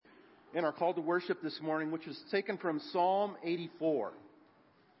in our call to worship this morning, which is taken from Psalm 84.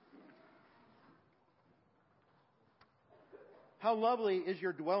 How lovely is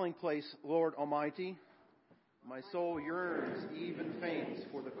your dwelling place, Lord Almighty. My soul yearns, even faints,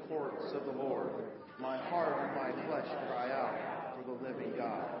 for the courts of the Lord. My heart and my flesh cry out for the living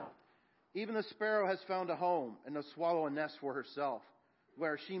God. Even the sparrow has found a home, and the swallow a nest for herself,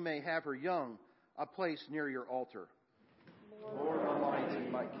 where she may have her young, a place near your altar. Lord Almighty,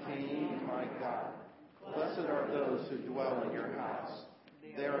 my King, my God, blessed are those who dwell in your house.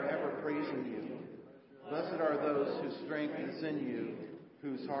 They are ever praising you. Blessed are those whose strength is in you,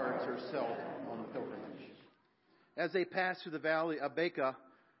 whose hearts are set on pilgrimage. As they pass through the valley of Baca,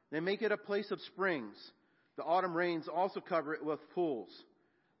 they make it a place of springs. The autumn rains also cover it with pools.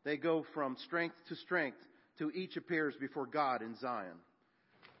 They go from strength to strength, till each appears before God in Zion.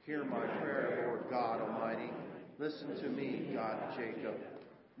 Hear my prayer, Lord God Almighty. Listen to me, God Jacob.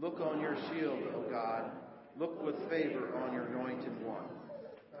 Look on your shield, O God. Look with favor on your anointed one.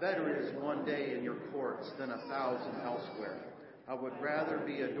 Better is one day in your courts than 1,000 elsewhere. I would rather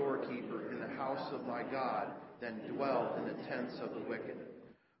be a doorkeeper in the house of my God than dwell in the tents of the wicked.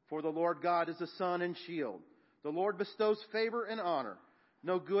 For the Lord God is a sun and shield. The Lord bestows favor and honor.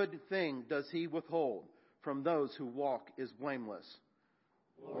 No good thing does he withhold from those who walk is blameless.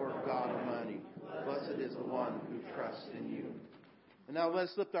 Lord God Almighty, blessed is the one who trusts in you. And now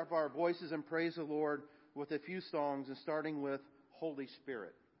let's lift up our voices and praise the Lord with a few songs, and starting with Holy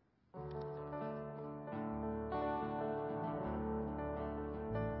Spirit.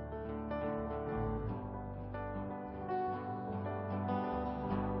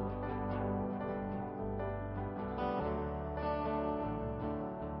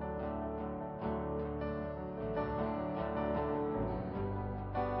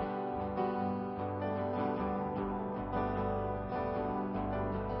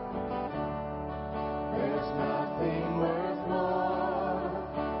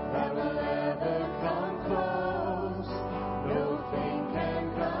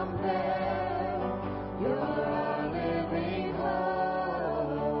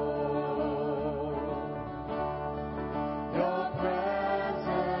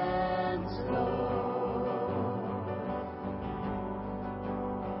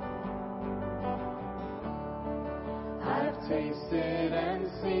 Tasted and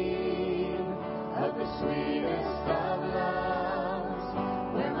seen of the sweetest of loves,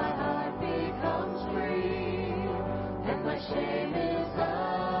 where my heart becomes free and my shame is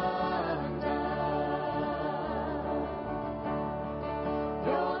undone.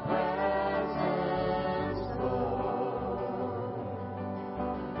 Your presence, Lord.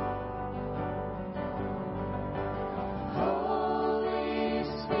 Holy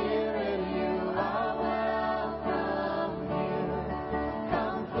Spirit, you are welcome here.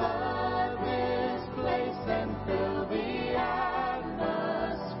 Come flood this place and fill the atmosphere.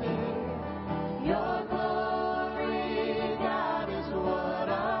 Your glory, God, is what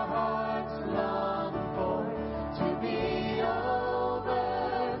our hearts long for, to be overcome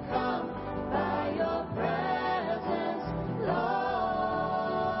by your presence, Lord.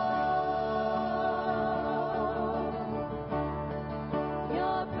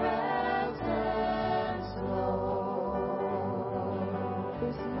 Your presence, Lord.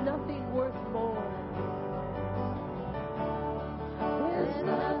 There's nothing worth more. There's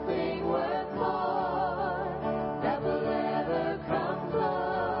nothing worth more that will ever come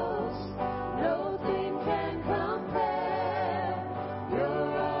close. Nothing can compare.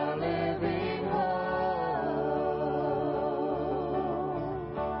 You're our living hope.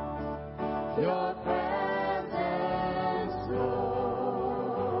 Your presence, Lord.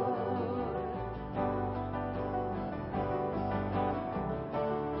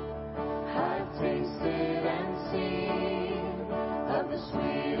 I've tasted and seen of the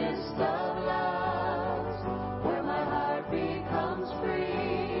sweetest of loves, where my heart becomes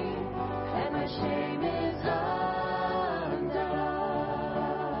free and my shame is undone.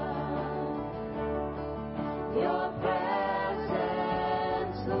 Your presence,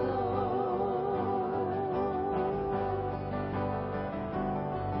 Lord.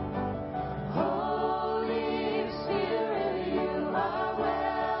 Holy Spirit, you are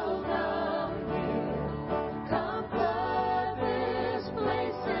welcome here. Come flood this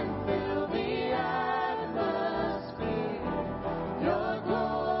place and fill the atmosphere. Your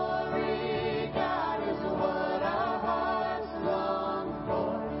glory, God, is what our hearts long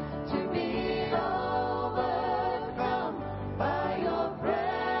for, to be overcome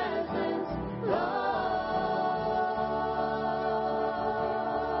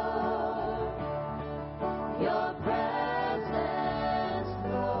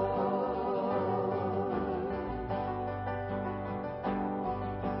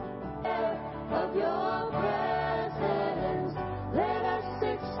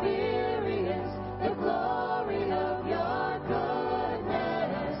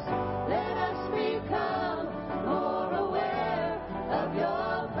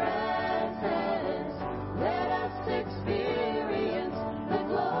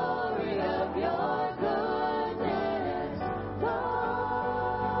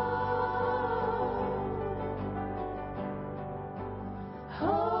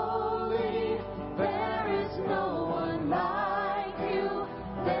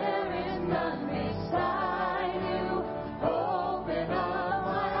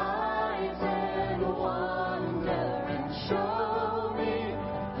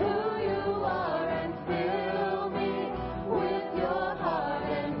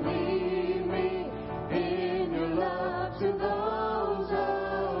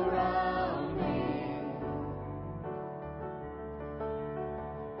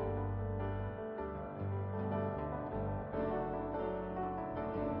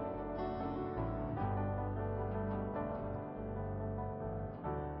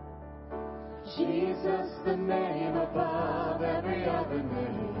Jesus, the name above every other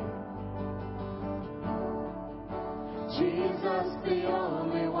name. Jesus, the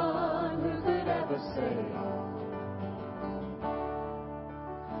only one who could ever save.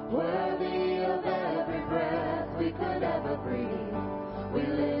 Worthy of every breath we could ever breathe. We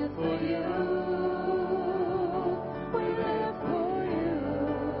live for you. We live for you.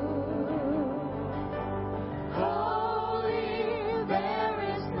 Holy, there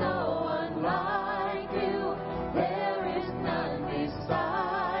is no one like you. There is none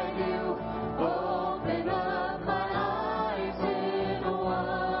beside you. Open up my eyes in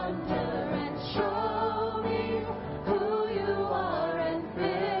wonder and show me who you are and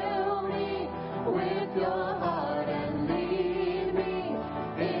fill me with your heart and lead me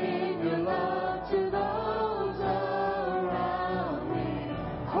in your love to those around me.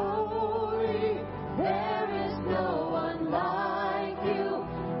 Holy, there is no one like you.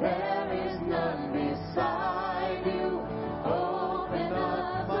 There is none beside you. Open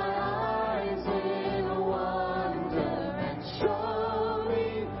up my eyes in wonder and show me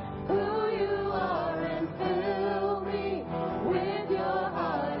who you are and fill me with your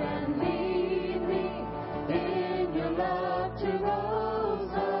heart and lead me in your love to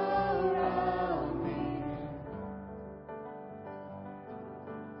those around me.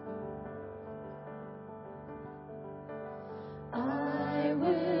 I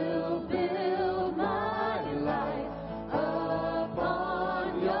will build my life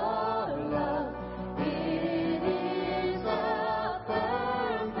upon your love. It is a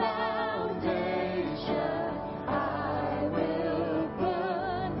firm foundation. I will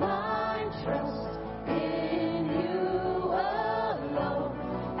put my trust in you alone,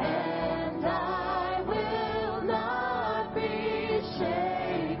 and I will not be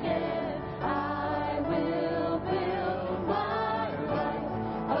shaken. I will build my life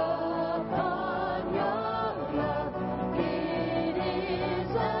upon your love. It is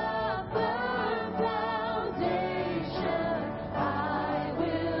a firm foundation. I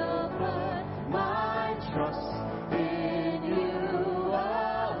will put my trust in you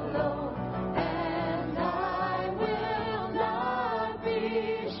alone, and I will not be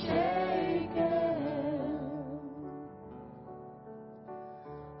shaken.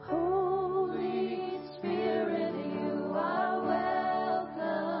 Holy Spirit, you are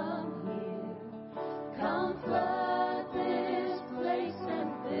welcome here. Come flood this place and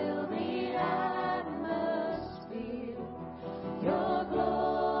fill the atmosphere. Your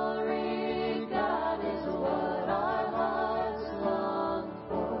glory, God, is what our hearts long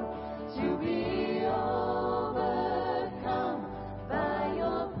for. To be overcome by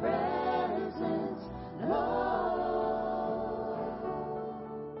your presence, Lord.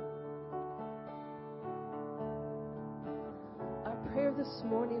 Our prayer this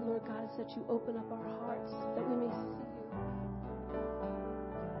morning, Lord God, is that you open up our hearts, that we may see you.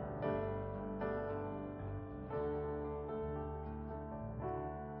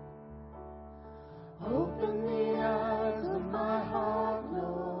 Open the eyes of my heart,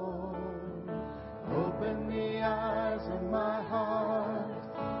 Lord. Open the eyes of my heart.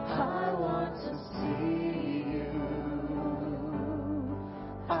 I want to see you.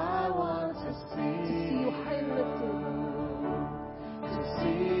 I want to see See you high and lifted. To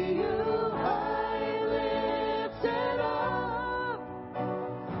see you high lifted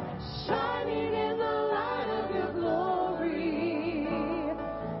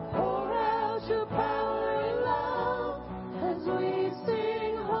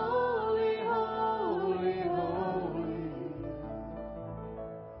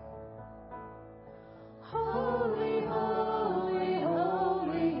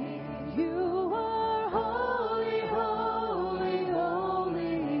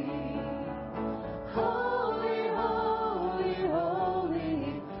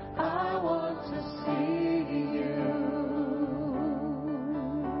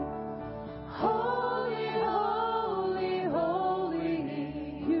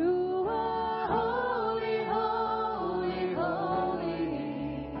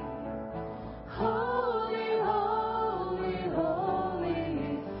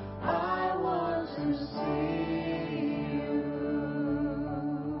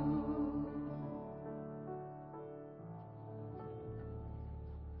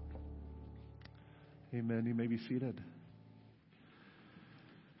Amen. You may be seated.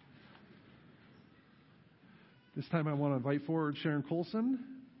 This time I want to invite forward Sharon Colson.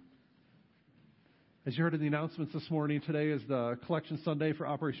 As you heard in the announcements this morning, today is the Collection Sunday for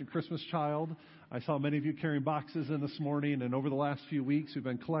Operation Christmas Child. I saw many of you carrying boxes in this morning, and over the last few weeks we've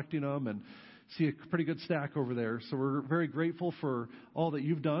been collecting them and see a pretty good stack over there. So we're very grateful for all that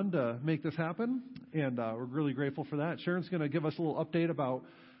you've done to make this happen, and we're really grateful for that. Sharon's going to give us a little update about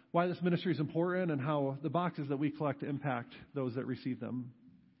why this ministry is important and how the boxes that we collect impact those that receive them.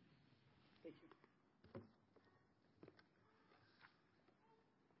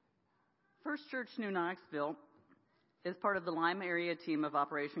 First Church New Knoxville is part of the Lima area team of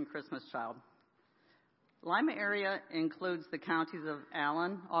Operation Christmas Child. Lima area includes the counties of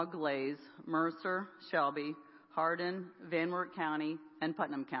Allen, Auglaize, Mercer, Shelby, Hardin, Van Wert County, and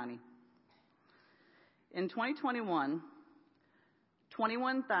Putnam County. In 2021,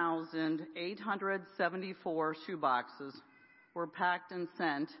 21,874 shoeboxes were packed and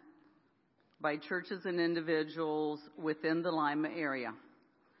sent by churches and individuals within the Lima area.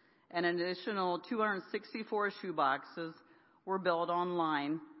 An additional 264 shoeboxes were billed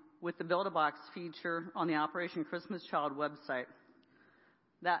online with the Build-A-Box feature on the Operation Christmas Child website.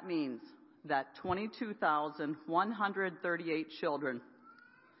 That means that 22,138 children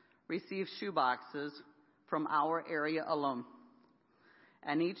received shoeboxes from our area alone.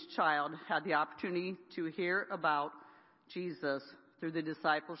 And each child had the opportunity to hear about Jesus through the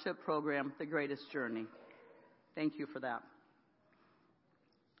discipleship program, The Greatest Journey. Thank you for that.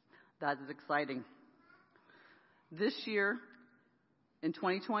 That is exciting. This year, in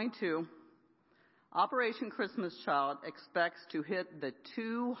 2022, Operation Christmas Child expects to hit the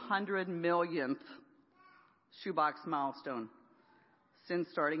 200 millionth shoebox milestone since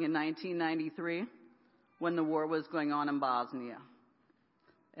starting in 1993 when the war was going on in Bosnia.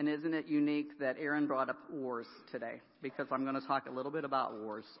 And isn't it unique that Aaron brought up wars today? Because I'm going to talk a little bit about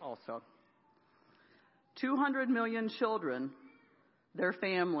wars also. 200 million children, their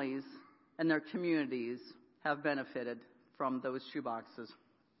families, and their communities have benefited from those shoeboxes.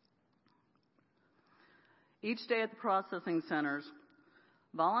 Each day at the processing centers,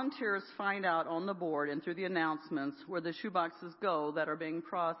 volunteers find out on the board and through the announcements where the shoeboxes go that are being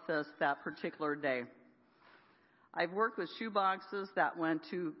processed that particular day. I've worked with shoeboxes that went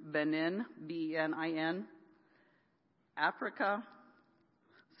to Benin, B-E-N-I-N, Africa,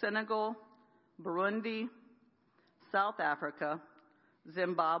 Senegal, Burundi, South Africa,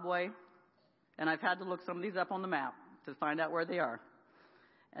 Zimbabwe, and I've had to look some of these up on the map to find out where they are,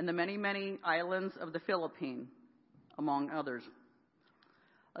 and the many, many islands of the Philippines, among others.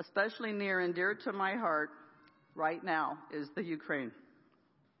 Especially near and dear to my heart right now is the Ukraine.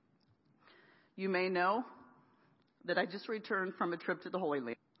 You may know that I just returned from a trip to the Holy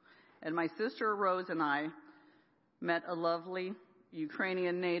Land, and my sister Rose and I met a lovely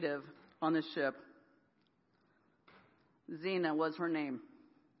Ukrainian native on the ship. Zina was her name.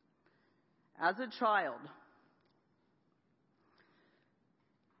 As a child,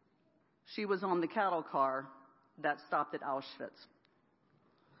 she was on the cattle car that stopped at Auschwitz.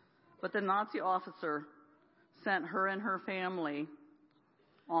 But the Nazi officer sent her and her family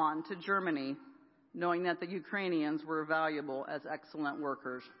on to Germany, knowing that the Ukrainians were valuable as excellent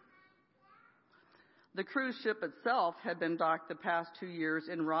workers. The cruise ship itself had been docked the past 2 years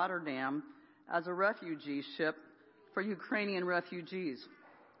in Rotterdam as a refugee ship for Ukrainian refugees,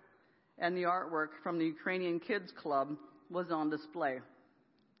 and the artwork from the Ukrainian Kids Club was on display.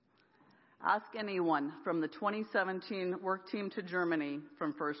 Ask anyone from the 2017 work team to Germany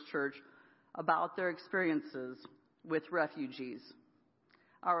from First Church about their experiences with refugees.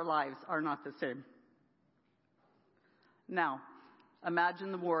 Our lives are not the same. Now,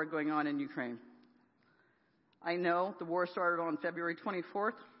 imagine the war going on in Ukraine. I know the war started on February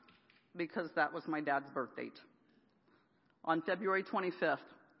 24th because that was my dad's birth date. On February 25th,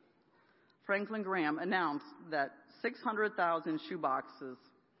 Franklin Graham announced that 600,000 shoeboxes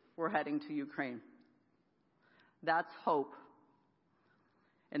were heading to Ukraine. That's hope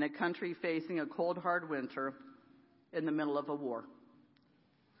in a country facing a cold, hard winter in the middle of a war.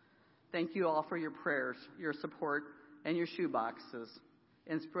 Thank you all for your prayers, your support, and your shoeboxes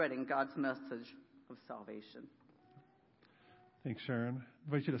in spreading God's message of salvation. Thanks, Sharon. I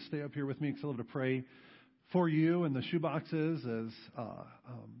invite you to stay up here with me because I'd love to pray for you and the shoeboxes.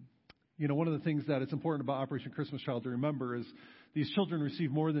 One of the things that it's important about Operation Christmas Child to remember is these children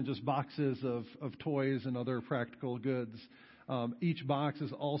receive more than just boxes of toys and other practical goods. Each box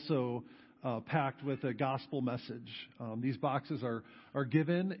is also packed with a gospel message. These boxes are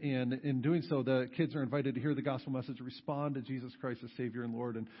given, and in doing so, the kids are invited to hear the gospel message, respond to Jesus Christ as Savior and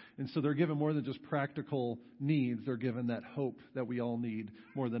Lord. And so they're given more than just practical needs. They're given that hope that we all need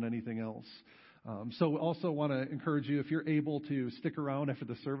more than anything else. So we also want to encourage you, if you're able to stick around after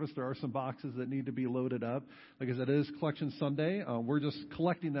the service, there are some boxes that need to be loaded up. Like I said, it is Collection Sunday. We're just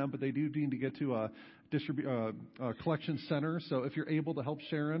collecting them, but they do need to get to a collection center. So if you're able to help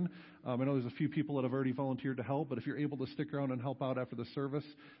Sharon, I know there's a few people that have already volunteered to help, but if you're able to stick around and help out after the service,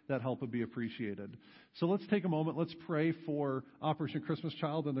 that help would be appreciated. So let's take a moment. Let's pray for Operation Christmas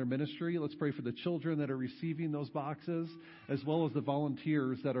Child and their ministry. Let's pray for the children that are receiving those boxes, as well as the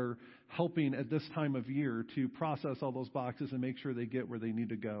volunteers that are helping at this time of year to process all those boxes and make sure they get where they need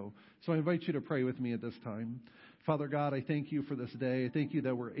to go. So I invite you to pray with me at this time. Father God, I thank you for this day. I thank you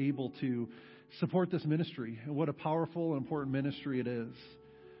that we're able to support this ministry, and what a powerful and important ministry it is.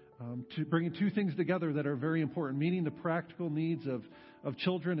 To bringing two things together that are very important, meeting the practical needs of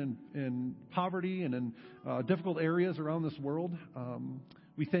children in poverty and in difficult areas around this world.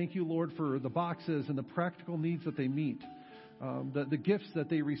 We thank you, Lord, for the boxes and the practical needs that they meet, the gifts that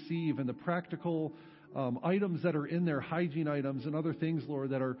they receive, and the practical items that are in there, hygiene items and other things,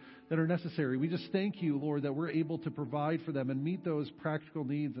 Lord, that are necessary. We just thank you, Lord, that we're able to provide for them and meet those practical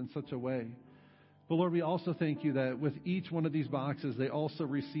needs in such a way. But Lord, we also thank you that with each one of these boxes, they also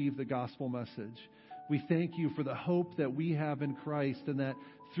receive the gospel message. We thank you for the hope that we have in Christ, and that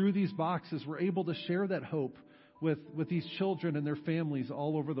through these boxes, we're able to share that hope with these children and their families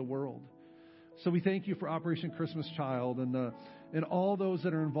all over the world. So we thank you for Operation Christmas Child and all those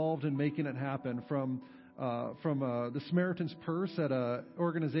that are involved in making it happen, from the Samaritan's Purse at a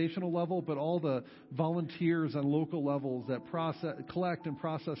organizational level, but all the volunteers on local levels that collect and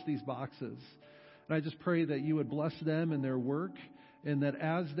process these boxes. And I just pray that you would bless them in their work, and that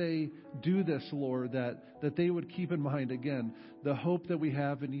as they do this, Lord, that they would keep in mind, again, the hope that we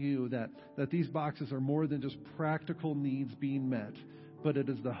have in you, that these boxes are more than just practical needs being met, but it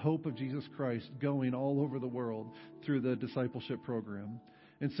is the hope of Jesus Christ going all over the world through the discipleship program.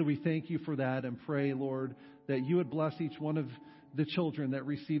 And so we thank you for that, and pray, Lord, that you would bless each one of the children that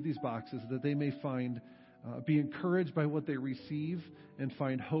receive these boxes, that they may be encouraged by what they receive and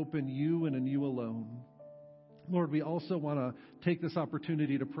find hope in you and in you alone. Lord, we also want to take this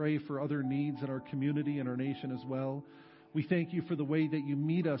opportunity to pray for other needs in our community and our nation as well. We thank you for the way that you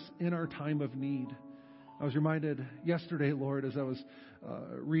meet us in our time of need. I was reminded yesterday, Lord, as I was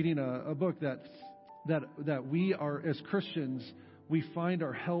reading a book that we are, as Christians, we find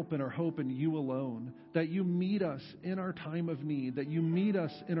our help and our hope in you alone, that you meet us in our time of need, that you meet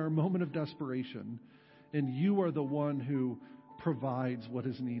us in our moment of desperation, and you are the one who provides what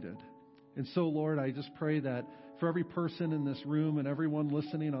is needed. And so, Lord, I just pray that for every person in this room and everyone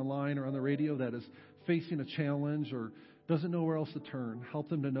listening online or on the radio that is facing a challenge or doesn't know where else to turn, help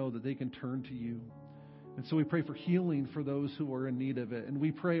them to know that they can turn to you. And so we pray for healing for those who are in need of it. And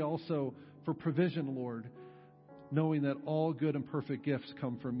we pray also for provision, Lord, knowing that all good and perfect gifts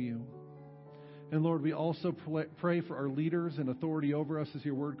come from you. And Lord, we also pray for our leaders and authority over us, as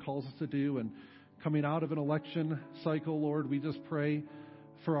your word calls us to do. And coming out of an election cycle, Lord, we just pray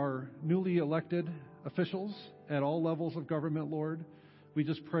for our newly elected officials at all levels of government, Lord. We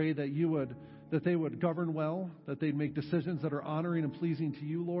just pray that they would govern well, that they'd make decisions that are honoring and pleasing to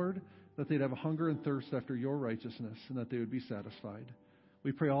you, Lord, that they'd have a hunger and thirst after your righteousness, and that they would be satisfied.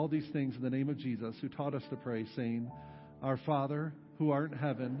 We pray all these things in the name of Jesus, who taught us to pray, saying, Our Father, who art in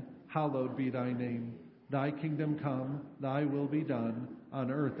heaven, hallowed be thy name. Thy kingdom come, thy will be done, on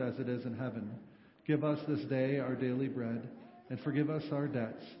earth as it is in heaven. Give us this day our daily bread, and forgive us our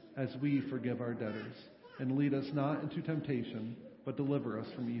debts, as we forgive our debtors. And lead us not into temptation, but deliver us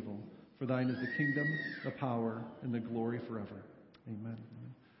from evil. For thine is the kingdom, the power, and the glory forever. Amen.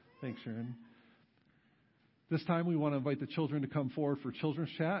 Thanks, Sharon. This time we want to invite the children to come forward for Children's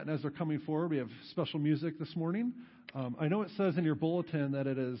Chat. And as they're coming forward, we have special music this morning. I know it says in your bulletin that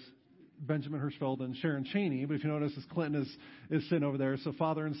it is Benjamin Hirschfeld and Sharon Cheney, but if you notice, Clinton is sitting over there. So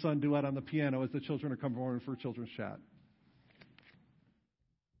father and son duet on the piano as the children are coming forward for Children's Chat.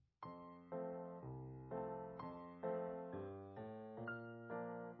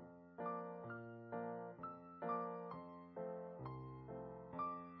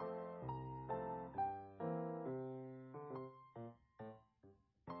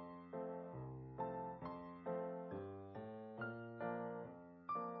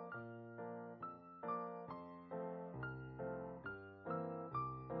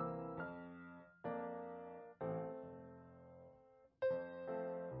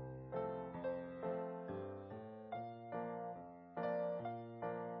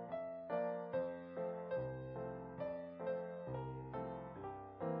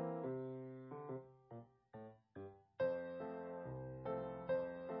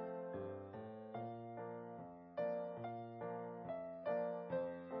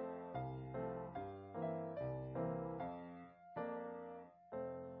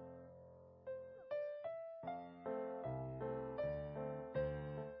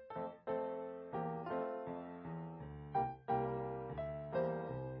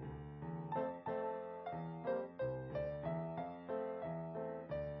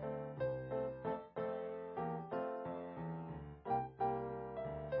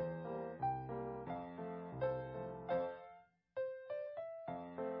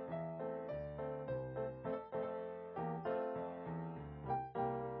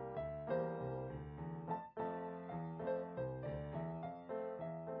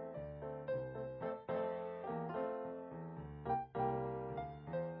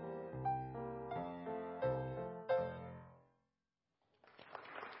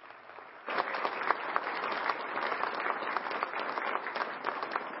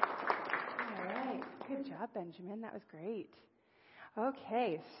 Good job, Benjamin. That was great.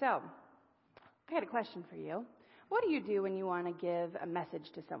 Okay, so I got a question for you. What do you do when you want to give a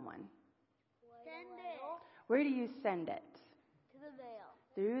message to someone? Send it Where do you send it? to the mail.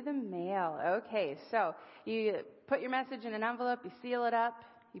 Through the mail. Okay, so you put your message in an envelope, you seal it up,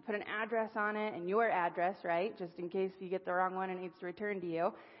 you put an address on it, and your address, right, just in case you get the wrong one and it needs to return to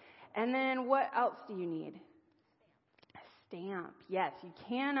you. And then what else do you need? A stamp. Yes, you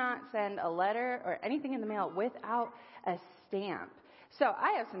cannot send a letter or anything in the mail without a stamp. So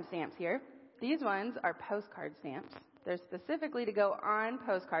I have some stamps here. These ones are postcard stamps. They're specifically to go on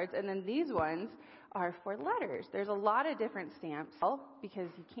postcards, and then these ones are for letters. There's a lot of different stamps because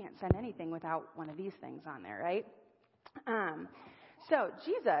you can't send anything without one of these things on there, right? So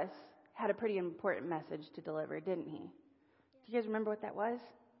Jesus had a pretty important message to deliver, didn't he? Do you guys remember what that was?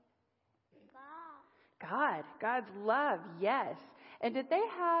 God. God's love, yes. And did they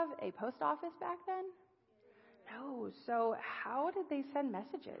have a post office back then? No. So how did they send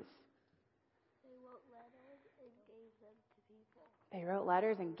messages? They wrote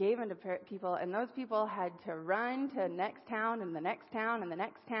letters and gave them to people, and those people had to run to the next town and the next town and the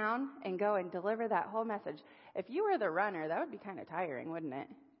next town and go and deliver that whole message. If you were the runner, that would be kind of tiring, wouldn't it?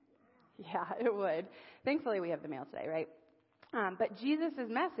 Yeah, it would. Thankfully, we have the mail today, right? But Jesus'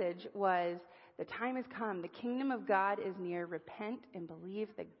 message was, the time has come. The kingdom of God is near. Repent and believe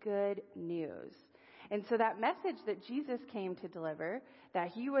the good news. And so that message that Jesus came to deliver, that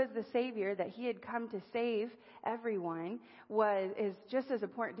he was the Savior, that he had come to save everyone, is just as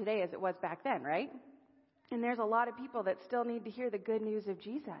important today as it was back then, right? And there's a lot of people that still need to hear the good news of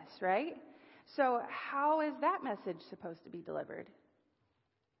Jesus, right? So how is that message supposed to be delivered?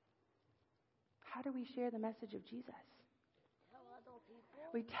 How do we share the message of Jesus?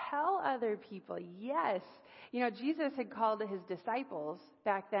 We tell other people, yes. You know, Jesus had called his disciples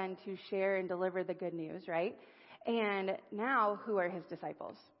back then to share and deliver the good news, right? And now, who are his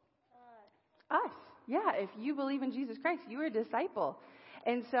disciples? Us. Yeah, if you believe in Jesus Christ, you are a disciple.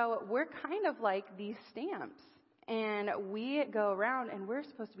 And so we're kind of like these stamps. And we go around and we're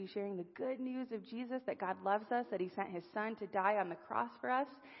supposed to be sharing the good news of Jesus, that God loves us, that he sent his son to die on the cross for us,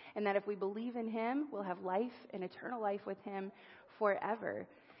 and that if we believe in him, we'll have life and eternal life with him forever.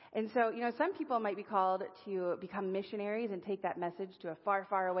 And so, you know, some people might be called to become missionaries and take that message to a far,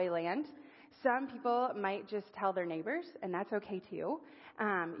 far away land. Some people might just tell their neighbors, and that's okay too.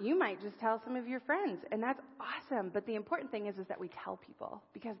 You might just tell some of your friends, and that's awesome. But the important thing is that we tell people,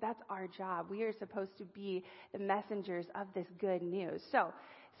 because that's our job. We are supposed to be the messengers of this good news. So,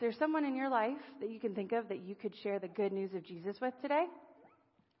 is there someone in your life that you can think of that you could share the good news of Jesus with today?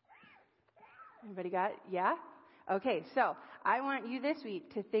 Anybody got it? Yeah? Okay, so I want you this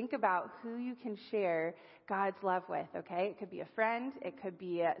week to think about who you can share God's love with, okay? It could be a friend. It could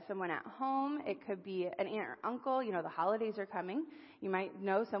be someone at home. It could be an aunt or uncle. You know, the holidays are coming. You might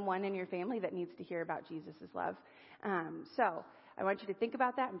know someone in your family that needs to hear about Jesus' love. So I want you to think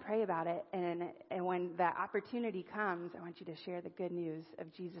about that and pray about it. And when that opportunity comes, I want you to share the good news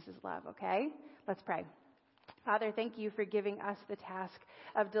of Jesus' love, okay? Let's pray. Father, thank you for giving us the task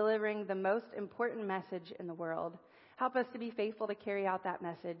of delivering the most important message in the world. Help us to be faithful to carry out that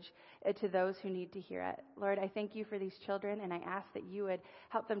message to those who need to hear it. Lord, I thank you for these children, and I ask that you would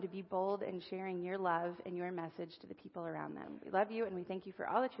help them to be bold in sharing your love and your message to the people around them. We love you, and we thank you for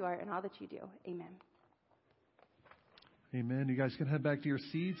all that you are and all that you do. Amen. Amen. You guys can head back to your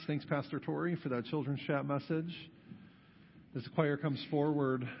seats. Thanks, Pastor Tori, for that children's chat message. As the choir comes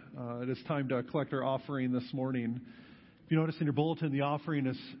forward, it is time to collect our offering this morning. If you notice in your bulletin, the offering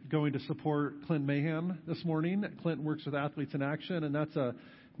is going to support Clint Mahan this morning. Clint works with Athletes in Action, and that's a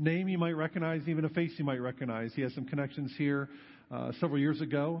name you might recognize, even a face you might recognize. He has some connections here. Several years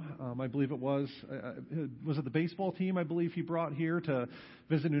ago, I believe it was it the baseball team, I believe he brought here to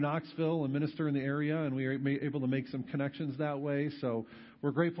visit New Knoxville and minister in the area, and we were able to make some connections that way. So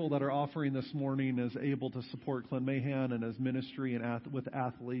we're grateful that our offering this morning is able to support Clint Mahan and his ministry and with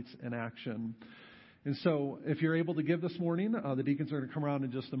Athletes in Action. And so if you're able to give this morning, the deacons are going to come around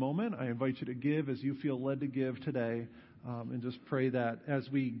in just a moment. I invite you to give as you feel led to give today. And just pray that as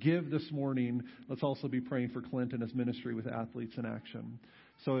we give this morning, let's also be praying for Clint and his ministry with Athletes in Action.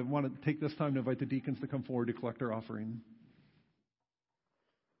 So I want to take this time to invite the deacons to come forward to collect our offering.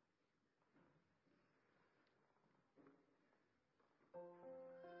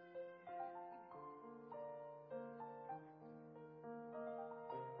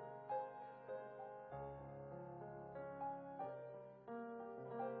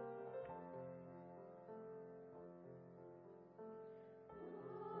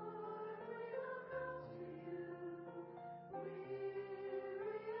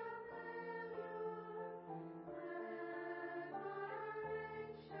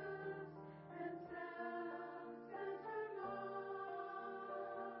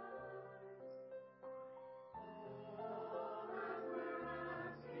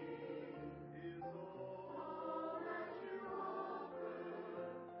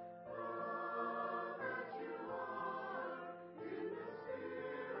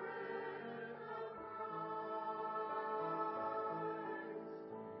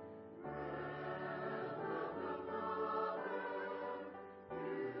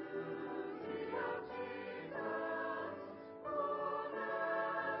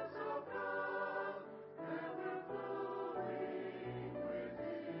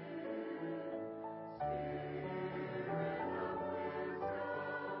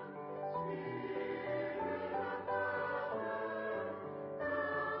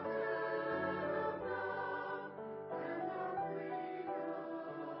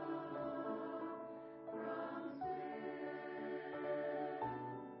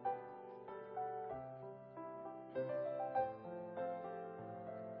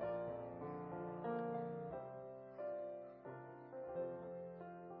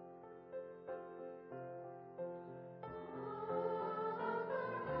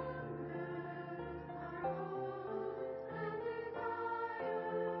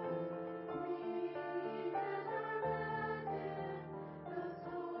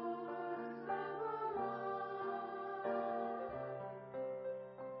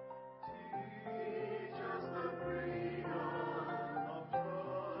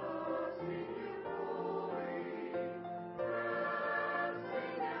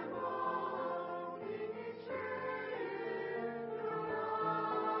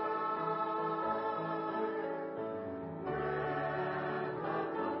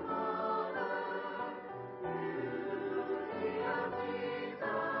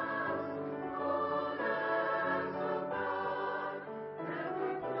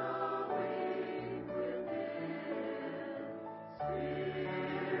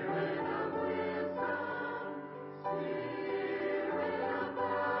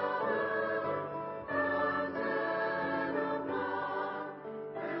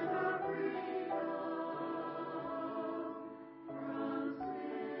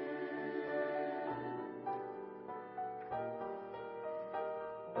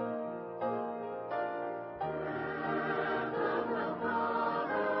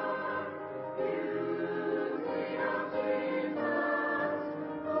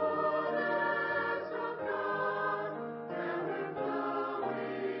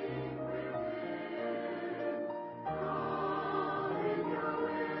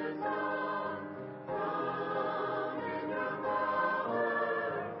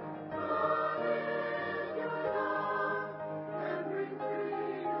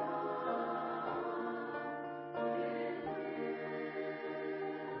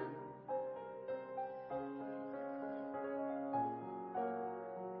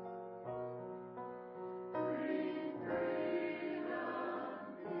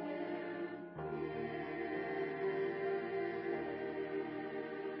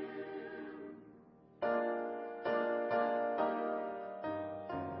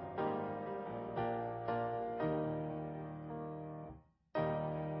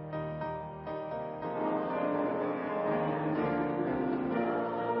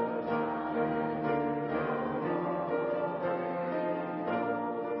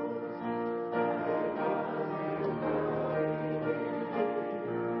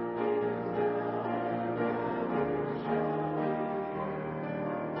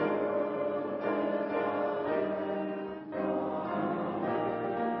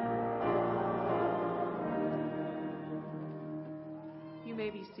 may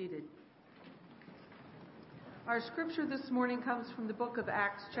be seated. Our scripture this morning comes from the book of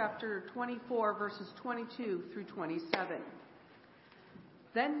Acts, chapter 24, verses 22 through 27.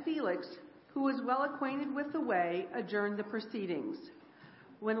 Then Felix, who was well acquainted with the way, adjourned the proceedings.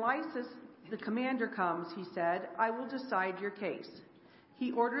 When Lysias, the commander, comes, he said, I will decide your case.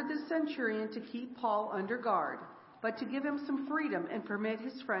 He ordered the centurion to keep Paul under guard, but to give him some freedom and permit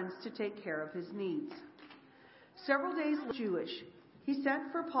his friends to take care of his needs. Several days later, Jewish, he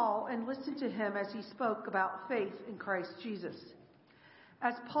sent for Paul and listened to him as he spoke about faith in Christ Jesus.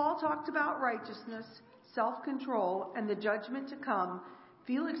 As Paul talked about righteousness, self-control, and the judgment to come,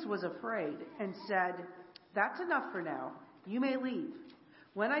 Felix was afraid and said, That's enough for now. You may leave.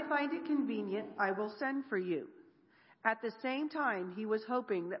 When I find it convenient, I will send for you. At the same time, he was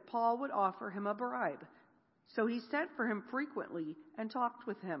hoping that Paul would offer him a bribe. So he sent for him frequently and talked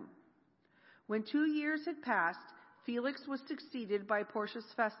with him. When 2 years had passed, Felix was succeeded by Porcius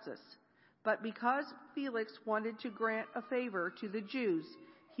Festus. But because Felix wanted to grant a favor to the Jews,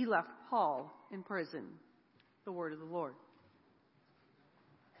 he left Paul in prison. The word of the Lord.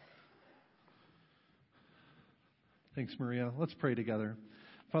 Thanks, Maria. Let's pray together.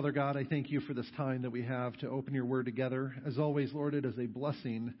 Father God, I thank you for this time that we have to open your word together. As always, Lord, it is a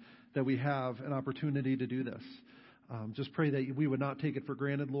blessing that we have an opportunity to do this. Just pray that we would not take it for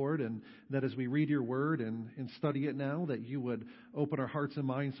granted, Lord, and that as we read your word and study it now, that you would open our hearts and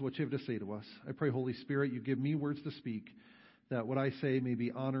minds to what you have to say to us. I pray, Holy Spirit, you give me words to speak, that what I say may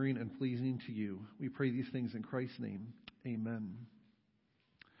be honoring and pleasing to you. We pray these things in Christ's name. Amen.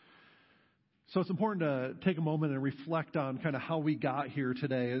 So it's important to take a moment and reflect on kind of how we got here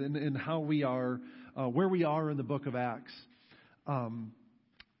today and how we are, where we are in the book of Acts.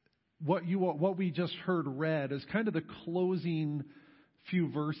 What we just heard read is kind of the closing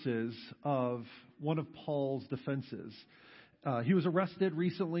few verses of one of Paul's defenses. He was arrested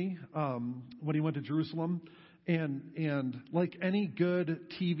recently when he went to Jerusalem. And like any good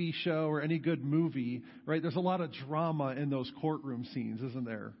TV show or any good movie, right, there's a lot of drama in those courtroom scenes, isn't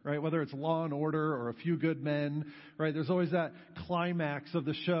there? Right? Whether it's Law and Order or A Few Good Men, right? There's always that climax of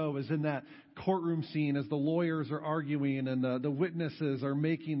the show is in that courtroom scene as the lawyers are arguing and the witnesses are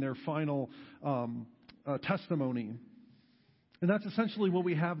making their final testimony. And that's essentially what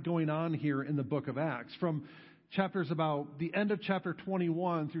we have going on here in the book of Acts. From chapters about the end of chapter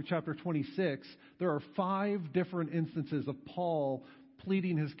 21 through chapter 26, there are 5 different instances of Paul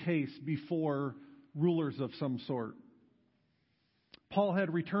pleading his case before rulers of some sort. Paul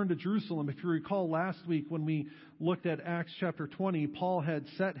had returned to Jerusalem. If you recall last week when we looked at Acts chapter 20, Paul had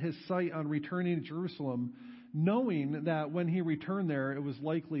set his sight on returning to Jerusalem, knowing that when he returned there, it was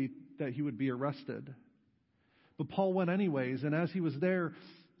likely that he would be arrested. But Paul went anyways, and as he was there,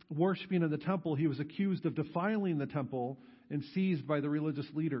 worshiping in the temple, he was accused of defiling the temple and seized by the religious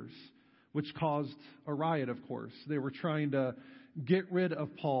leaders, which caused a riot, of course. They were trying to get rid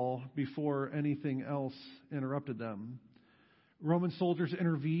of Paul before anything else interrupted them. Roman soldiers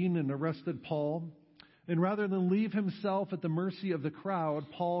intervened and arrested Paul. And rather than leave himself at the mercy of the crowd,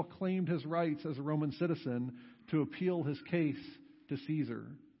 Paul claimed his rights as a Roman citizen to appeal his case to Caesar.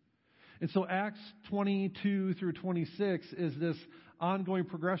 And so Acts 22 through 26 is this ongoing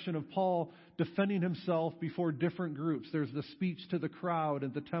progression of Paul defending himself before different groups. There's the speech to the crowd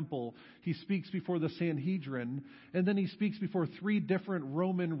at the temple. He speaks before the Sanhedrin. And then he speaks before 3 different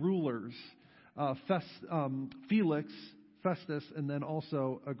Roman rulers, Felix, Festus, and then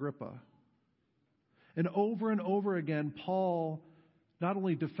also Agrippa. And over again, Paul not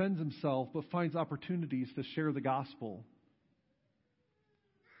only defends himself, but finds opportunities to share the gospel.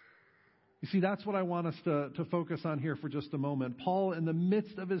 You see, that's what I want us to focus on here for just a moment. Paul, in the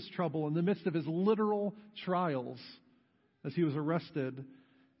midst of his trouble, in the midst of his literal trials, as he was arrested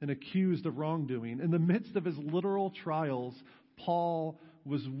and accused of wrongdoing, in the midst of his literal trials, Paul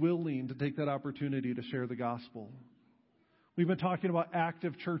was willing to take that opportunity to share the gospel. We've been talking about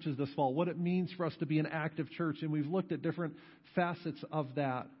active churches this fall, what it means for us to be an active church, and we've looked at different facets of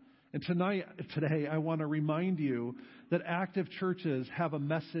that. And today, I want to remind you that active churches have a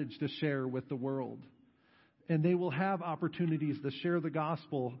message to share with the world. And they will have opportunities to share the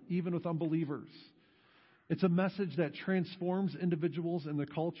gospel, even with unbelievers. It's a message that transforms individuals in the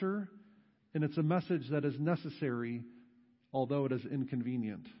culture, and it's a message that is necessary, although it is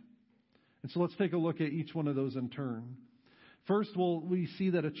inconvenient. And so let's take a look at each one of those in turn. First, we see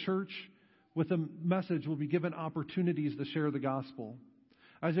that a church with a message will be given opportunities to share the gospel.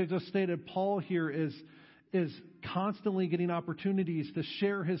 As I just stated, Paul here is constantly getting opportunities to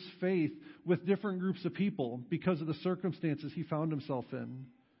share his faith with different groups of people because of the circumstances he found himself in.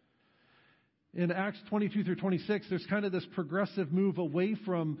 In Acts 22 through 26, there's kind of this progressive move away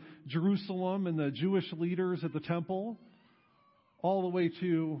from Jerusalem and the Jewish leaders at the temple, all the way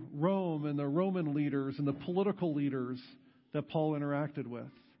to Rome and the Roman leaders and the political leaders that Paul interacted with.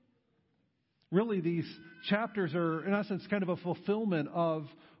 Really, these chapters are, in essence, kind of a fulfillment of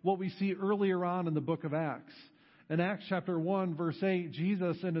what we see earlier on in the book of Acts. In Acts chapter 1, verse 8,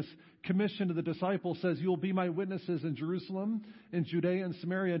 Jesus, in his commission to the disciples, says, "You will be my witnesses in Jerusalem, in Judea and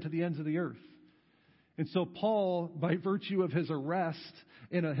Samaria, and to the ends of the earth." And so Paul, by virtue of his arrest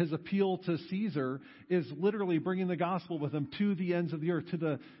and his appeal to Caesar, is literally bringing the gospel with him to the ends of the earth, to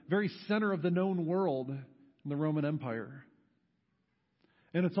the very center of the known world in the Roman Empire.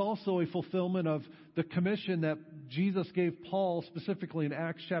 And it's also a fulfillment of the commission that Jesus gave Paul specifically in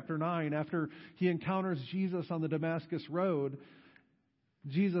Acts chapter 9. After he encounters Jesus on the Damascus Road,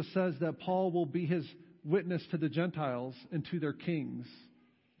 Jesus says that Paul will be his witness to the Gentiles and to their kings.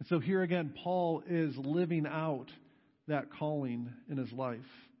 And so here again, Paul is living out that calling in his life.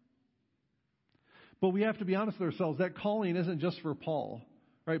 But we have to be honest with ourselves, that calling isn't just for Paul,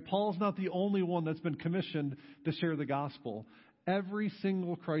 right? Paul's not the only one that's been commissioned to share the gospel. Every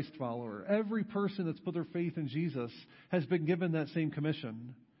single Christ follower, every person that's put their faith in Jesus has been given that same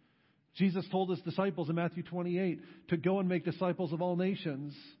commission. Jesus told his disciples in Matthew 28 to go and make disciples of all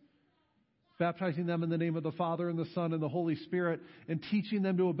nations, baptizing them in the name of the Father and the Son and the Holy Spirit, and teaching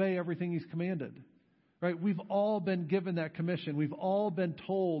them to obey everything he's commanded. Right? We've all been given that commission. We've all been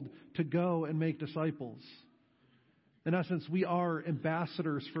told to go and make disciples. In essence, we are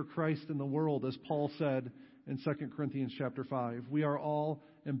ambassadors for Christ in the world, as Paul said in 2 Corinthians chapter 5. We are all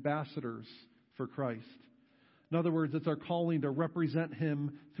ambassadors for Christ. In other words, it's our calling to represent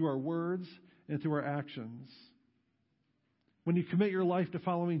him through our words and through our actions. When you commit your life to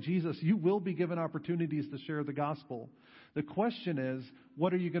following Jesus, you will be given opportunities to share the gospel. The question is,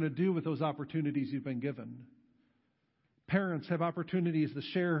 what are you going to do with those opportunities you've been given? Parents have opportunities to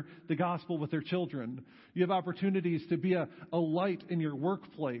share the gospel with their children. You have opportunities to be a light in your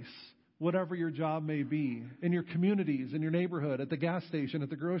workplace, whatever your job may be, in your communities, in your neighborhood, at the gas station,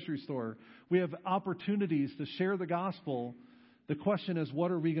 at the grocery store. We have opportunities to share the gospel. The question is, what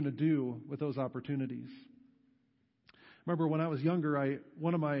are we going to do with those opportunities? Remember when I was younger,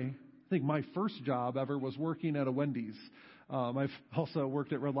 my first job ever was working at a Wendy's. I've also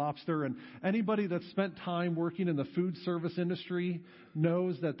worked at Red Lobster, and anybody that's spent time working in the food service industry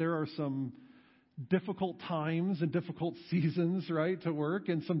knows that there are some difficult times and difficult seasons, right, to work,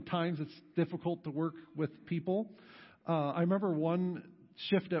 and sometimes it's difficult to work with people. I remember one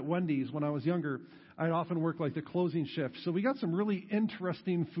shift at Wendy's when I was younger. I'd often work like the closing shift. So we got some really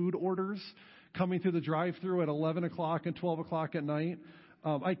interesting food orders coming through the drive-thru at 11 o'clock and 12 o'clock at night.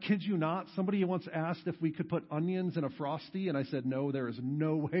 I kid you not, somebody once asked if we could put onions in a Frosty, and I said, no, there is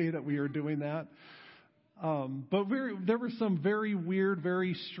no way that we are doing that. But there were some very weird,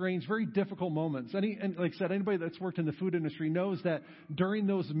 very strange, very difficult moments. And like I said, anybody that's worked in the food industry knows that during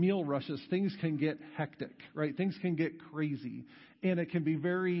those meal rushes, things can get hectic, right? Things can get crazy. And it can be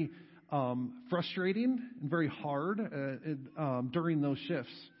very frustrating and very hard during those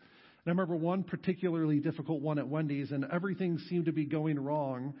shifts. And I remember one particularly difficult one at Wendy's, and everything seemed to be going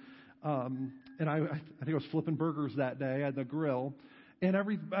wrong. And I think I was flipping burgers that day at the grill, and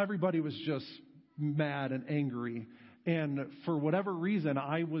everybody was just mad and angry. And for whatever reason,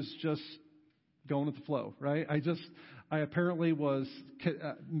 I was just going with the flow, right? I apparently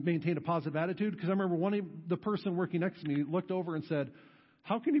maintained a positive attitude, because I remember the person working next to me looked over and said,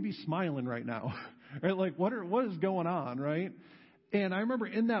 "How can you be smiling right now?" Right? Like, what is going on, right? And I remember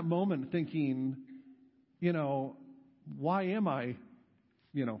in that moment thinking, why am I,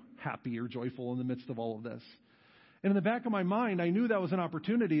 happy or joyful in the midst of all of this? And in the back of my mind, I knew that was an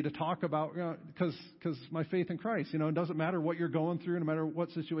opportunity to talk about, because my faith in Christ, it doesn't matter what you're going through, no matter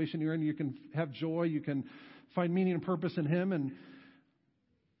what situation you're in, you can have joy, you can find meaning and purpose in Him. And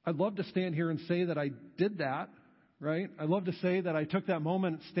I'd love to stand here and say that I did that, right? I'd love to say that I took that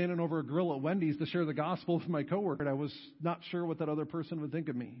moment standing over a grill at Wendy's to share the gospel with my coworker. I was not sure what that other person would think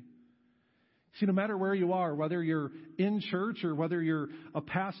of me. See, no matter where you are, whether you're in church or whether you're a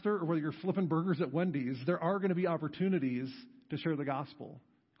pastor or whether you're flipping burgers at Wendy's, there are going to be opportunities to share the gospel.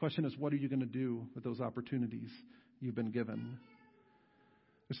 The question is, what are you going to do with those opportunities you've been given?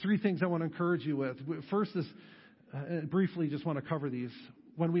 There's three things I want to encourage you with. First is, briefly, just want to cover these.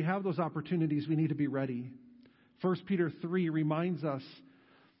 When we have those opportunities, we need to be ready. 1 Peter 3 reminds us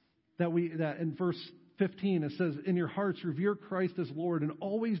that in verse 15 it says, "In your hearts revere Christ as Lord, and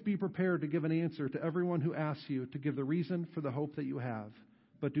always be prepared to give an answer to everyone who asks you to give the reason for the hope that you have.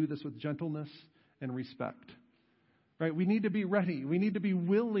 But do this with gentleness and respect." Right? We need to be ready. We need to be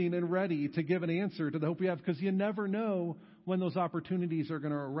willing and ready to give an answer to the hope we have, because you never know when those opportunities are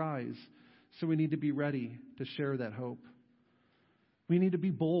going to arise. So we need to be ready to share that hope. We need to be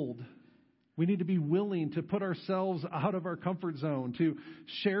bold. We need to be willing to put ourselves out of our comfort zone, to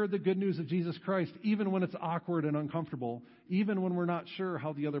share the good news of Jesus Christ, even when it's awkward and uncomfortable, even when we're not sure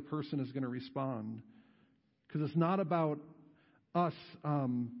how the other person is going to respond. Because it's not about us,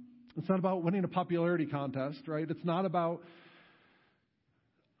 it's not about winning a popularity contest, right? It's not about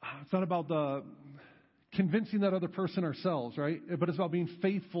the convincing that other person ourselves, right? But it's about being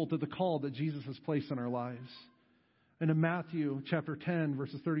faithful to the call that Jesus has placed in our lives. And in Matthew chapter 10,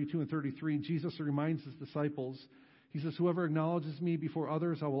 verses 32 and 33, Jesus reminds his disciples, he says, "Whoever acknowledges me before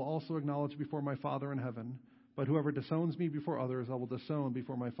others, I will also acknowledge before my Father in heaven. But whoever disowns me before others, I will disown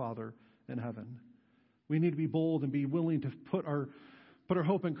before my Father in heaven." We need to be bold and be willing to put our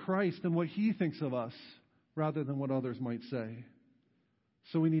hope in Christ and what he thinks of us rather than what others might say.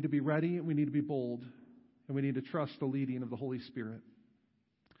 So we need to be ready, we need to be bold, and we need to trust the leading of the Holy Spirit.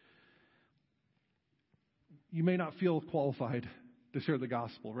 You may not feel qualified to share the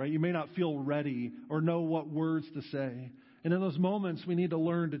gospel, right? You may not feel ready or know what words to say. And in those moments, we need to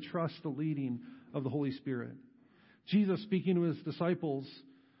learn to trust the leading of the Holy Spirit. Jesus, speaking to his disciples,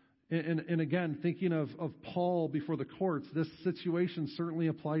 and again, thinking of Paul before the courts, this situation certainly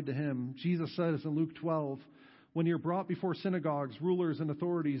applied to him. Jesus says in Luke 12, "When you're brought before synagogues, rulers, and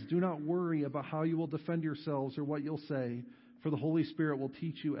authorities, do not worry about how you will defend yourselves or what you'll say, for the Holy Spirit will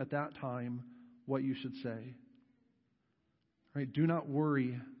teach you at that time what you should say." Right? Do not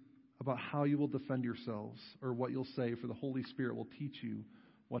worry about how you will defend yourselves or what you'll say, for the Holy Spirit will teach you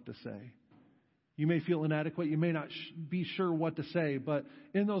what to say. You may feel inadequate. You may not be sure what to say, but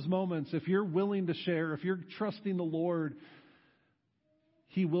in those moments, if you're willing to share, if you're trusting the Lord,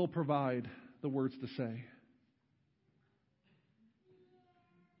 he will provide the words to say.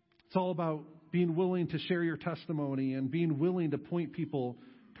 It's all about being willing to share your testimony and being willing to point people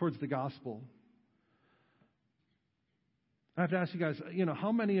towards the gospel. I have to ask you guys,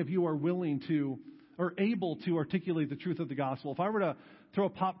 how many of you are willing to or able to articulate the truth of the gospel? If I were to throw a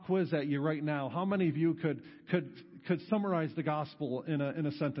pop quiz at you right now, how many of you could summarize the gospel in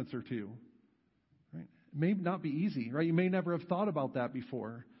a sentence or two? Right? It may not be easy, right? You may never have thought about that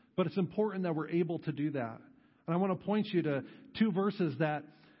before, but it's important that we're able to do that. And I want to point you to two verses that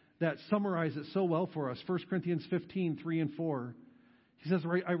summarize it so well for us. 1 Corinthians 15, 3 and 4. He says,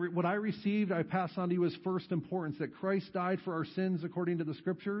 "What I received, I pass on to you as first importance, that Christ died for our sins according to the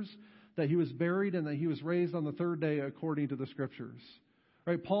Scriptures, that he was buried, and that he was raised on the third day according to the Scriptures."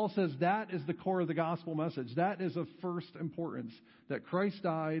 Right? Paul says that is the core of the gospel message. That is of first importance, that Christ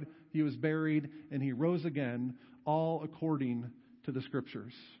died, he was buried, and he rose again, all according to the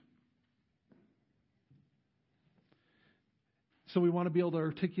Scriptures. So we want to be able to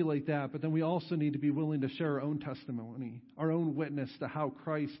articulate that, but then we also need to be willing to share our own testimony, our own witness to how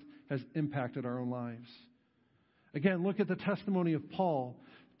Christ has impacted our own lives. Again, look at the testimony of Paul.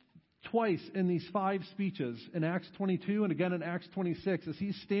 Twice in these 5 speeches, in Acts 22 and again in Acts 26, as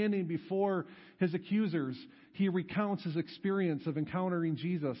he's standing before his accusers, he recounts his experience of encountering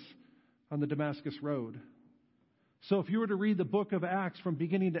Jesus on the Damascus Road. So if you were to read the book of Acts from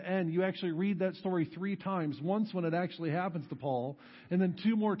beginning to end, you actually read that story 3 times. Once when it actually happens to Paul, and then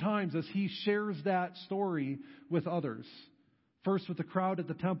 2 more times as he shares that story with others. First with the crowd at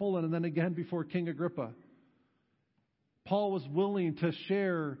the temple, and then again before King Agrippa. Paul was willing to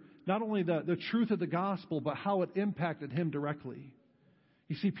share not only the truth of the gospel, but how it impacted him directly.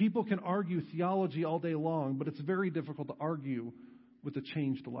 You see, people can argue theology all day long, but it's very difficult to argue with a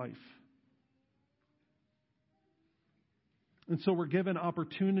changed life. And so we're given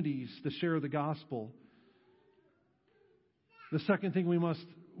opportunities to share the gospel. The second thing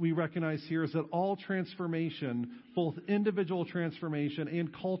we recognize here is that all transformation, both individual transformation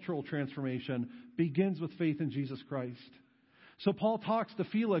and cultural transformation, begins with faith in Jesus Christ. So Paul talks to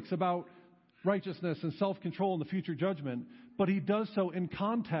Felix about righteousness and self-control and the future judgment, but he does so in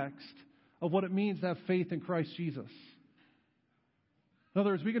context of what it means to have faith in Christ Jesus. In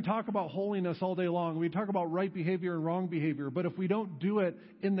other words, we can talk about holiness all day long. We talk about right behavior and wrong behavior. But if we don't do it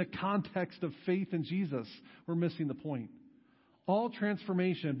in the context of faith in Jesus, we're missing the point. All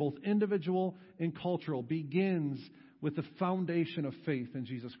transformation, both individual and cultural, begins with the foundation of faith in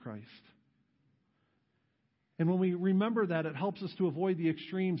Jesus Christ. And when we remember that, it helps us to avoid the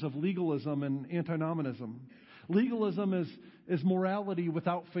extremes of legalism and antinomianism. Legalism is morality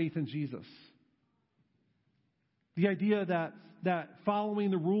without faith in Jesus. The idea that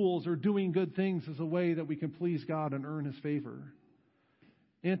following the rules or doing good things is a way that we can please God and earn his favor.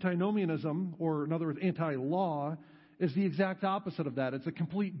 Antinomianism, or in other words, anti-law, is the exact opposite of that. It's a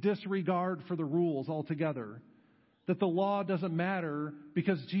complete disregard for the rules altogether. That the law doesn't matter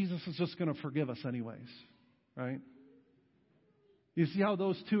because Jesus is just going to forgive us anyways, right? You see how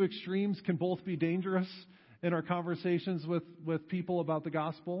those two extremes can both be dangerous in our conversations with people about the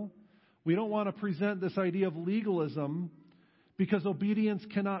gospel? We don't want to present this idea of legalism because obedience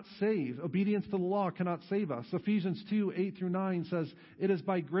cannot save. Obedience to the law cannot save us. Ephesians 2:8-9 says, "It is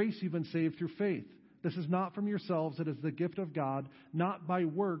by grace you've been saved through faith. This is not from yourselves, it is the gift of God, not by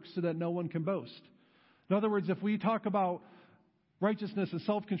works, so that no one can boast." In other words, if we talk about righteousness and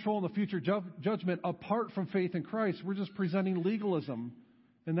self-control in the future judgment apart from faith in Christ, we're just presenting legalism.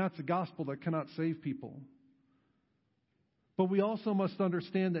 And that's a gospel that cannot save people. But we also must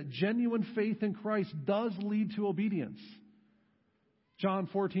understand that genuine faith in Christ does lead to obedience. John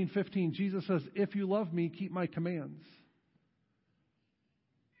 14:15, Jesus says, "If you love me, keep my commands."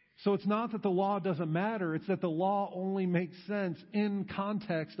 So it's not that the law doesn't matter, it's that the law only makes sense in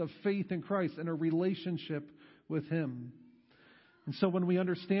context of faith in Christ and a relationship with Him. And so when we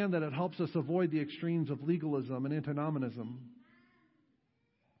understand that, it helps us avoid the extremes of legalism and antinomianism.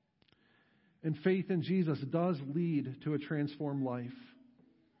 And faith in Jesus does lead to a transformed life.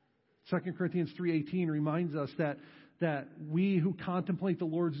 2 Corinthians 3:18 reminds us that we who contemplate the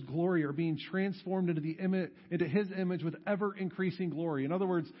Lord's glory are being transformed into His image with ever-increasing glory. In other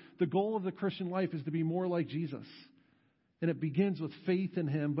words, the goal of the Christian life is to be more like Jesus. And it begins with faith in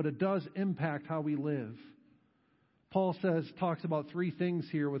Him, but it does impact how we live. Paul talks about three things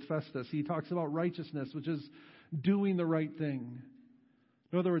here with Festus. He talks about righteousness, which is doing the right thing.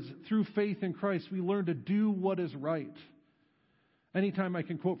 In other words, through faith in Christ, we learn to do what is right. Anytime I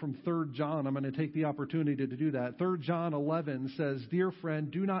can quote from 3 John, I'm going to take the opportunity to do that. 3 John 11 says, "Dear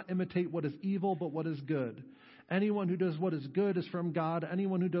friend, do not imitate what is evil, but what is good. Anyone who does what is good is from God.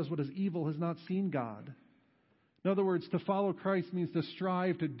 Anyone who does what is evil has not seen God." In other words, to follow Christ means to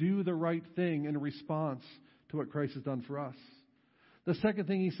strive to do the right thing in response to what Christ has done for us. The second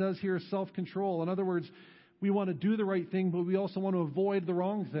thing he says here is self-control. In other words, we want to do the right thing, but we also want to avoid the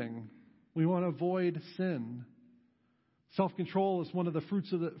wrong thing. We want to avoid sin. Self-control is one of the fruit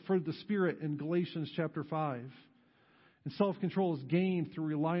of the Spirit in Galatians chapter 5. And self-control is gained through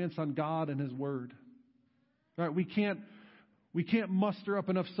reliance on God and His Word. All right, we can't muster up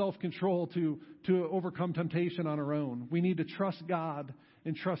enough self-control to overcome temptation on our own. We need to trust God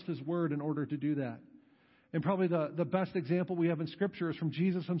and trust His Word in order to do that. And probably the best example we have in Scripture is from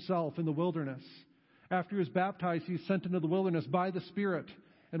Jesus Himself in the wilderness. After He was baptized, He's sent into the wilderness by the Spirit.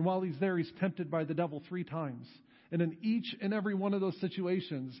 And while He's there, He's tempted by the devil 3 times. And in each and every one of those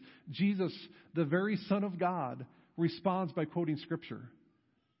situations, Jesus, the very Son of God, responds by quoting Scripture.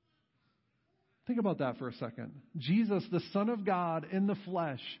 Think about that for a second. Jesus, the Son of God in the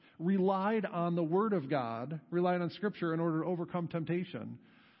flesh, relied on the Word of God, relied on Scripture in order to overcome temptation.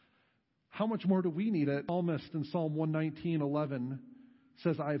 How much more do we need it? The psalmist in Psalm 119:11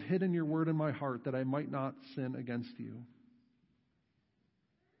 says, "I have hidden your word in my heart that I might not sin against you."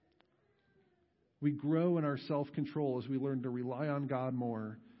 We grow in our self-control as we learn to rely on God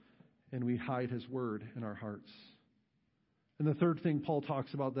more and we hide His Word in our hearts. And the third thing Paul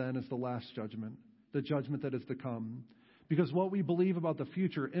talks about then is the last judgment, the judgment that is to come. Because what we believe about the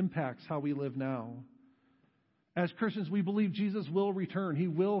future impacts how we live now. As Christians, we believe Jesus will return. He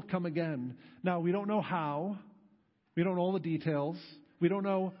will come again. Now, we don't know how. We don't know all the details. We don't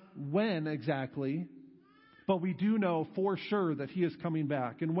know when exactly. But we do know for sure that He is coming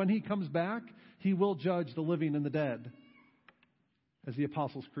back. And when He comes back, He will judge the living and the dead, as the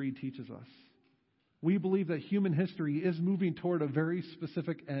Apostles' Creed teaches us. We believe that human history is moving toward a very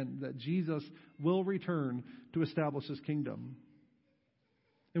specific end, that Jesus will return to establish His kingdom.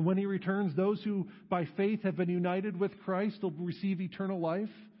 And when He returns, those who by faith have been united with Christ will receive eternal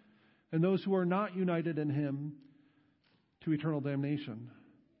life, and those who are not united in Him to eternal damnation.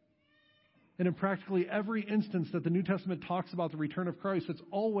 And in practically every instance that the New Testament talks about the return of Christ, it's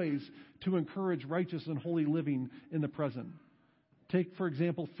always to encourage righteous and holy living in the present. Take, for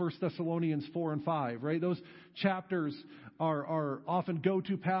example, 1 Thessalonians 4 and 5, right? Those chapters are often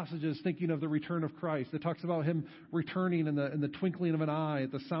go-to passages thinking of the return of Christ. It talks about Him returning in the twinkling of an eye,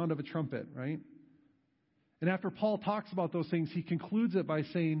 at the sound of a trumpet, right? And after Paul talks about those things, he concludes it by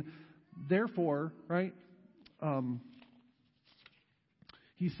saying, therefore, right?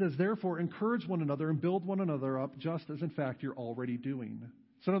 He says, therefore, encourage one another and build one another up, just as in fact you're already doing.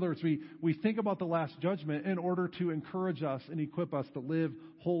 So in other words, we think about the last judgment in order to encourage us and equip us to live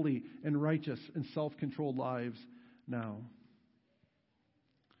holy and righteous and self-controlled lives now.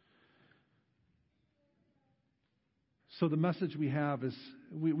 So the message we have is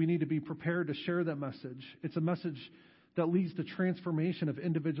we need to be prepared to share that message. It's a message that leads to transformation of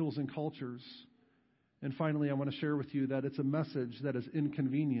individuals and cultures. And finally, I want to share with you that it's a message that is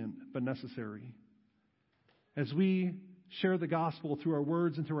inconvenient but necessary. As we share the gospel through our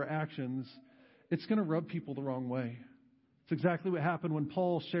words and through our actions, it's going to rub people the wrong way. It's exactly what happened when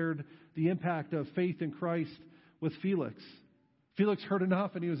Paul shared the impact of faith in Christ with Felix. Felix heard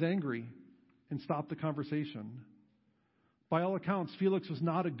enough and he was angry and stopped the conversation. By all accounts, Felix was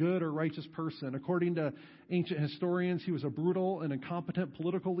not a good or righteous person. According to ancient historians, he was a brutal and incompetent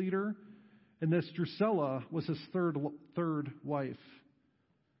political leader, and this Drusilla was his third wife.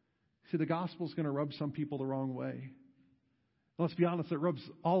 See, the gospel is going to rub some people the wrong way. Let's be honest, it rubs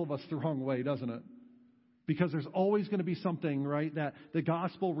all of us the wrong way, doesn't it? Because there's always going to be something, right, that the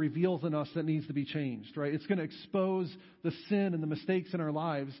gospel reveals in us that needs to be changed, right? It's going to expose the sin and the mistakes in our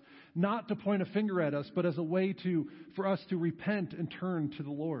lives, not to point a finger at us, but as a way for us to repent and turn to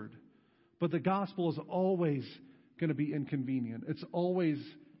the Lord. But the gospel is always going to be inconvenient. It's always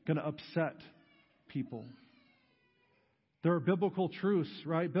going to upset people. There are biblical truths,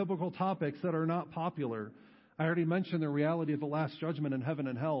 right? Biblical topics that are not popular. I already mentioned the reality of the last judgment in heaven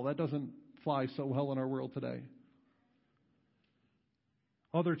and hell. That doesn't fly so well in our world today.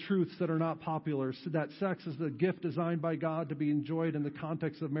 Other truths that are not popular, so that sex is the gift designed by God to be enjoyed in the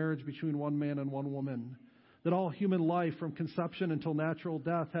context of marriage between one man and one woman. That all human life from conception until natural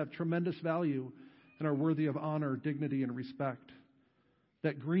death have tremendous value and are worthy of honor, dignity, and respect.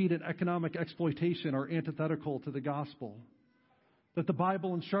 That greed and economic exploitation are antithetical to the gospel. That the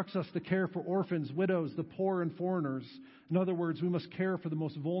Bible instructs us to care for orphans, widows, the poor, and foreigners. In other words, we must care for the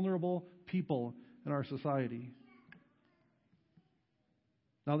most vulnerable people in our society.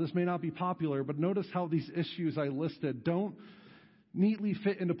 Now, this may not be popular, but notice how these issues I listed don't neatly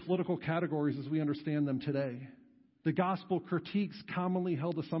fit into political categories as we understand them today. The gospel critiques commonly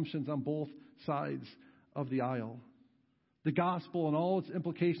held assumptions on both sides of the aisle. The gospel and all its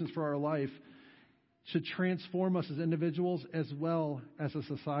implications for our life should transform us as individuals as well as a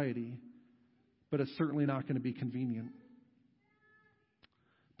society, but it's certainly not going to be convenient.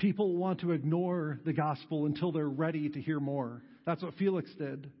 People want to ignore the gospel until they're ready to hear more. That's what Felix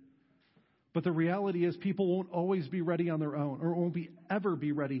did. But the reality is people won't always be ready on their own, or won't ever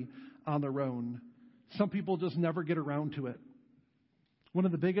be ready on their own. Some people just never get around to it. One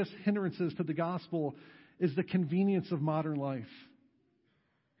of the biggest hindrances to the gospel is the convenience of modern life.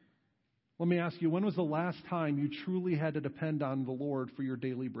 Let me ask you, when was the last time you truly had to depend on the Lord for your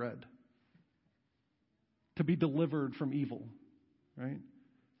daily bread? To be delivered from evil, right?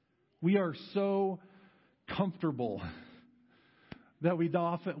 We are so comfortable that we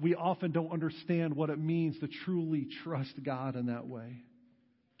often don't understand what it means to truly trust God in that way,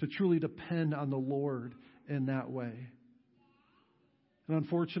 to truly depend on the Lord in that way. And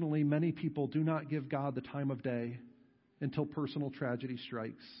unfortunately, many people do not give God the time of day until personal tragedy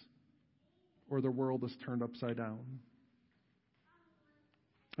strikes or their world is turned upside down.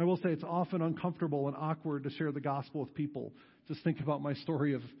 I will say it's often uncomfortable and awkward to share the gospel with people. Just think about my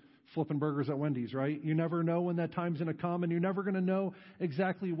story of flipping burgers at Wendy's, right? You never know when that time's going to come, and you're never going to know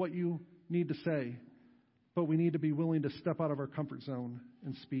exactly what you need to say. But we need to be willing to step out of our comfort zone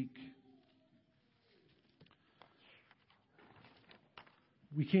and speak.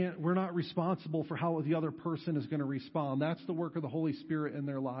 We're not responsible for how the other person is going to respond. That's the work of the Holy Spirit in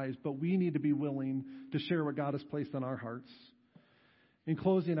their lives, but we need to be willing to share what God has placed on our hearts. In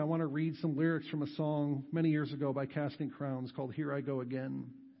closing, I want to read some lyrics from a song many years ago by Casting Crowns called Here I Go Again.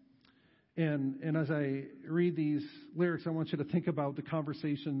 And as I read these lyrics, I want you to think about the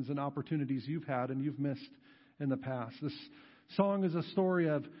conversations and opportunities you've had and you've missed in the past. This song is a story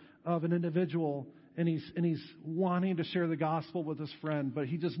of an individual, and he's wanting to share the gospel with his friend, but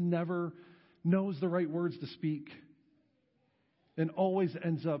he just never knows the right words to speak and always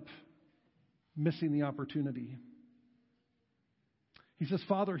ends up missing the opportunity. He says,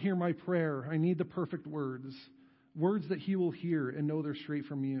 Father, hear my prayer. I need the perfect words that he will hear and know they're straight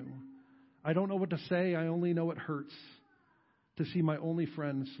from you. I don't know what to say. I only know it hurts to see my only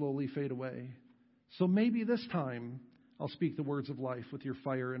friend slowly fade away. So maybe this time I'll speak the words of life with your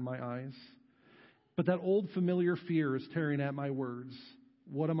fire in my eyes. But that old familiar fear is tearing at my words.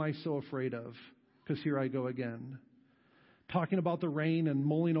 What am I so afraid of? Because here I go again. Talking about the rain and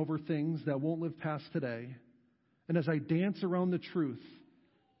mulling over things that won't live past today. And as I dance around the truth,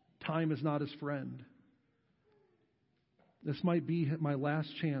 time is not his friend. This might be my last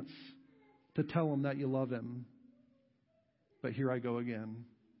chance to tell him that you love him. But here I go again.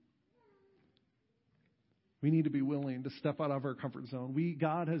 We need to be willing to step out of our comfort zone.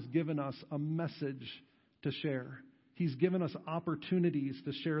 God has given us a message to share. He's given us opportunities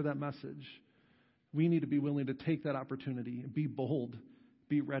to share that message. We need to be willing to take that opportunity, be bold,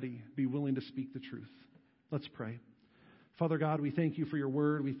 be ready, be willing to speak the truth. Let's pray. Father God, we thank you for your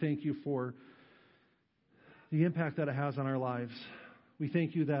word. We thank you for the impact that it has on our lives. We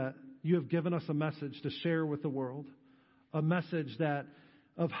thank you that you have given us a message to share with the world, a message that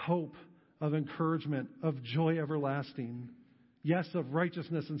of hope, of encouragement, of joy everlasting. Yes, of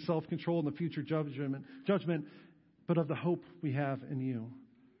righteousness and self-control in the future judgment, but of the hope we have in you.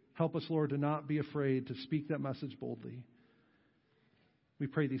 Help us, Lord, to not be afraid to speak that message boldly. We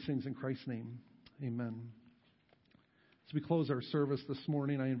pray these things in Christ's name. Amen. As we close our service this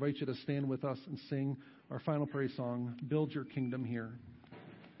morning, I invite you to stand with us and sing our final praise song, Build Your Kingdom Here.